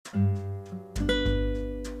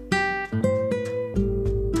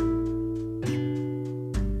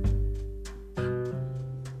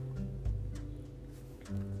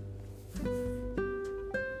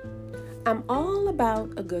I'm all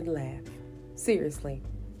about a good laugh. Seriously,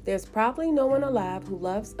 there's probably no one alive who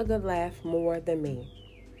loves a good laugh more than me.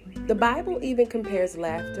 The Bible even compares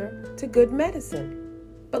laughter to good medicine.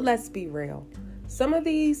 But let's be real. Some of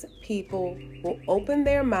these people will open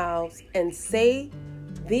their mouths and say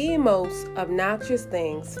the most obnoxious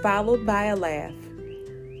things followed by a laugh.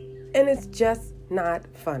 And it's just not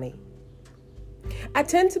funny. I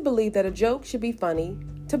tend to believe that a joke should be funny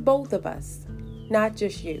to both of us, not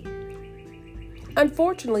just you.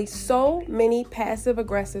 Unfortunately, so many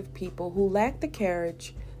passive-aggressive people who lack the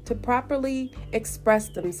courage to properly express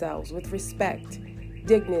themselves with respect,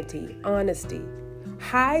 dignity, honesty,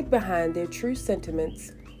 hide behind their true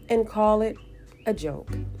sentiments and call it a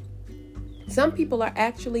joke. Some people are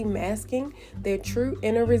actually masking their true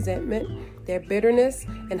inner resentment, their bitterness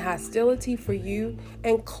and hostility for you,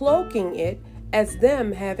 and cloaking it as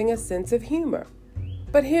them having a sense of humor.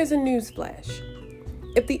 But here's a newsflash.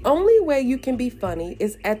 If the only way you can be funny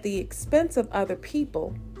is at the expense of other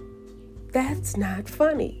people, that's not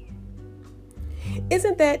funny.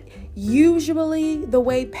 Isn't that usually the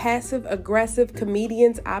way passive-aggressive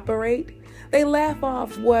comedians operate? They laugh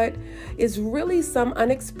off what is really some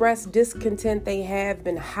unexpressed discontent they have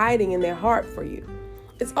been hiding in their heart for you.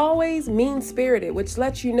 It's always mean-spirited, which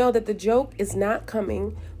lets you know that the joke is not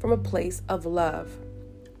coming from a place of love.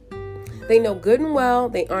 They know good and well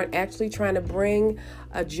they aren't actually trying to bring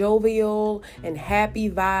a jovial and happy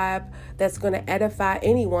vibe that's going to edify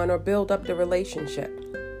anyone or build up the relationship.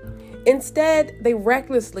 Instead, they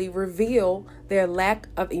recklessly reveal their lack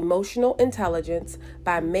of emotional intelligence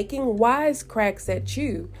by making wisecracks at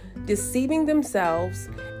you, deceiving themselves,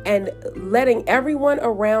 and letting everyone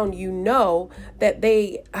around you know that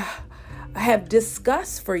they have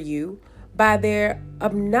disgust for you by their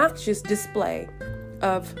obnoxious display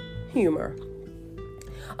of humor.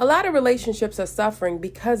 A lot of relationships are suffering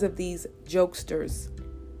because of these jokesters.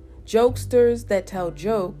 Jokesters that tell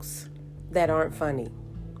jokes that aren't funny.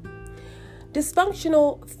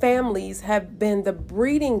 Dysfunctional families have been the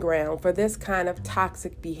breeding ground for this kind of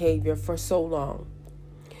toxic behavior for so long.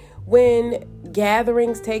 When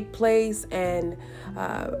gatherings take place and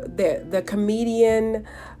the comedian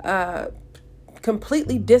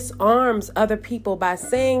completely disarms other people by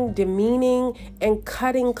saying demeaning and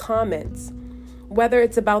cutting comments, whether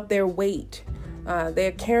it's about their weight,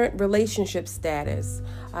 their current relationship status,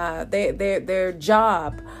 their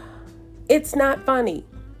job, it's not funny.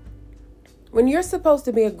 When you're supposed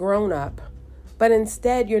to be a grown-up, but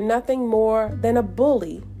instead you're nothing more than a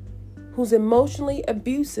bully who's emotionally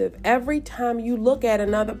abusive every time you look at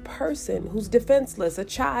another person who's defenseless, a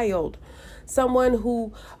child, someone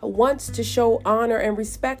who wants to show honor and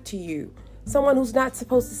respect to you, someone who's not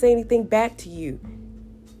supposed to say anything back to you,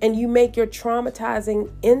 and you make your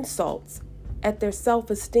traumatizing insults at their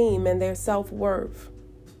self-esteem and their self-worth.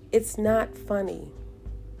 It's not funny.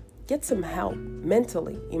 Get some help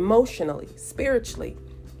mentally, emotionally, spiritually.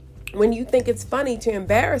 When you think it's funny to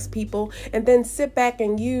embarrass people and then sit back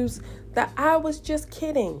and use the "I was just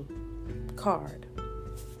kidding" card.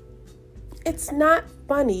 It's not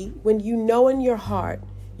funny when you know in your heart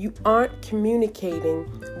you aren't communicating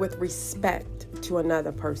with respect to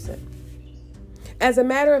another person. As a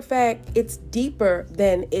matter of fact, it's deeper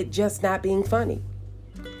than it just not being funny.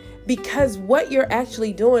 Because what you're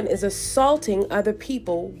actually doing is assaulting other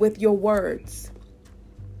people with your words.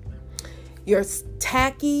 Your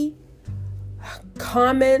tacky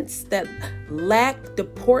comments that lack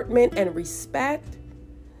deportment and respect,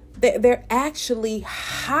 they're actually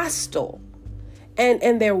hostile.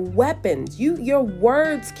 And they're weapons. Your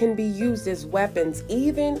words can be used as weapons,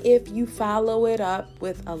 even if you follow it up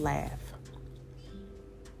with a laugh.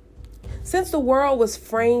 Since the world was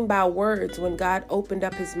framed by words when God opened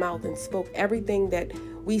up his mouth and spoke everything that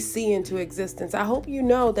we see into existence, I hope you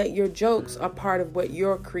know that your jokes are part of what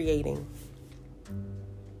you're creating.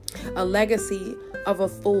 A legacy of a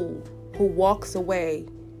fool who walks away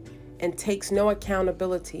and takes no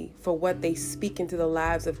accountability for what they speak into the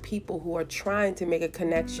lives of people who are trying to make a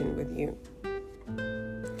connection with you.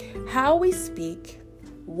 How we speak,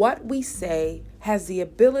 what we say, has the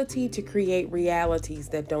ability to create realities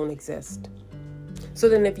that don't exist. So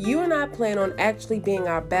then if you and I plan on actually being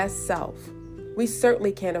our best self, we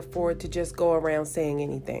certainly can't afford to just go around saying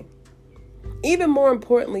anything. Even more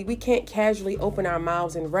importantly, we can't casually open our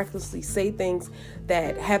mouths and recklessly say things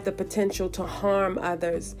that have the potential to harm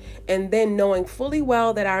others, and then knowing fully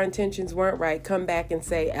well that our intentions weren't right, come back and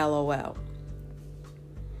say LOL.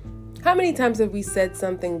 How many times have we said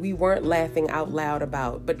something we weren't laughing out loud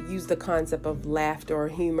about, but used the concept of laughter or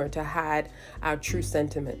humor to hide our true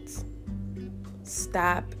sentiments?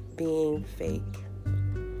 Stop being fake.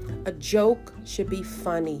 A joke should be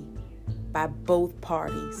funny by both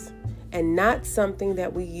parties and not something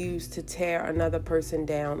that we use to tear another person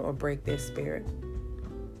down or break their spirit.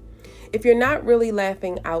 If you're not really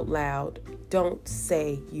laughing out loud, don't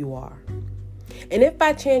say you are. And if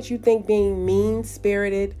by chance you think being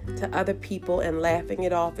mean-spirited to other people and laughing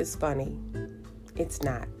it off is funny, it's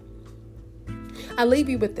not. I'll leave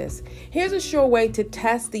you with this. Here's a sure way to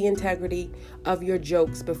test the integrity of your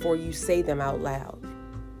jokes before you say them out loud.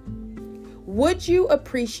 Would you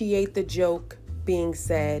appreciate the joke being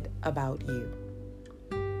said about you?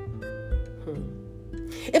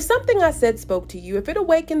 If something I said spoke to you, if it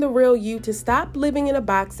awakened the real you to stop living in a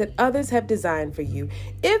box that others have designed for you,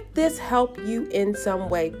 if this helped you in some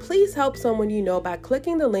way, please help someone you know by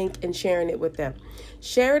clicking the link and sharing it with them.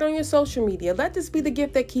 Share it on your social media. Let this be the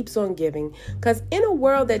gift that keeps on giving. Because in a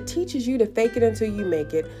world that teaches you to fake it until you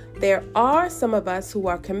make it, there are some of us who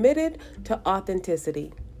are committed to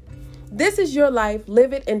authenticity. This is your life.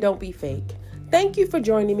 Live it and don't be fake. Thank you for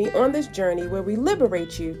joining me on this journey where we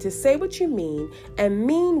liberate you to say what you mean and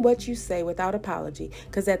mean what you say without apology.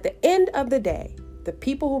 Because at the end of the day, the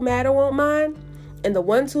people who matter won't mind, and the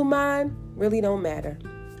ones who mind really don't matter.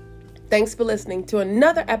 Thanks for listening to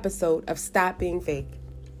another episode of Stop Being Fake.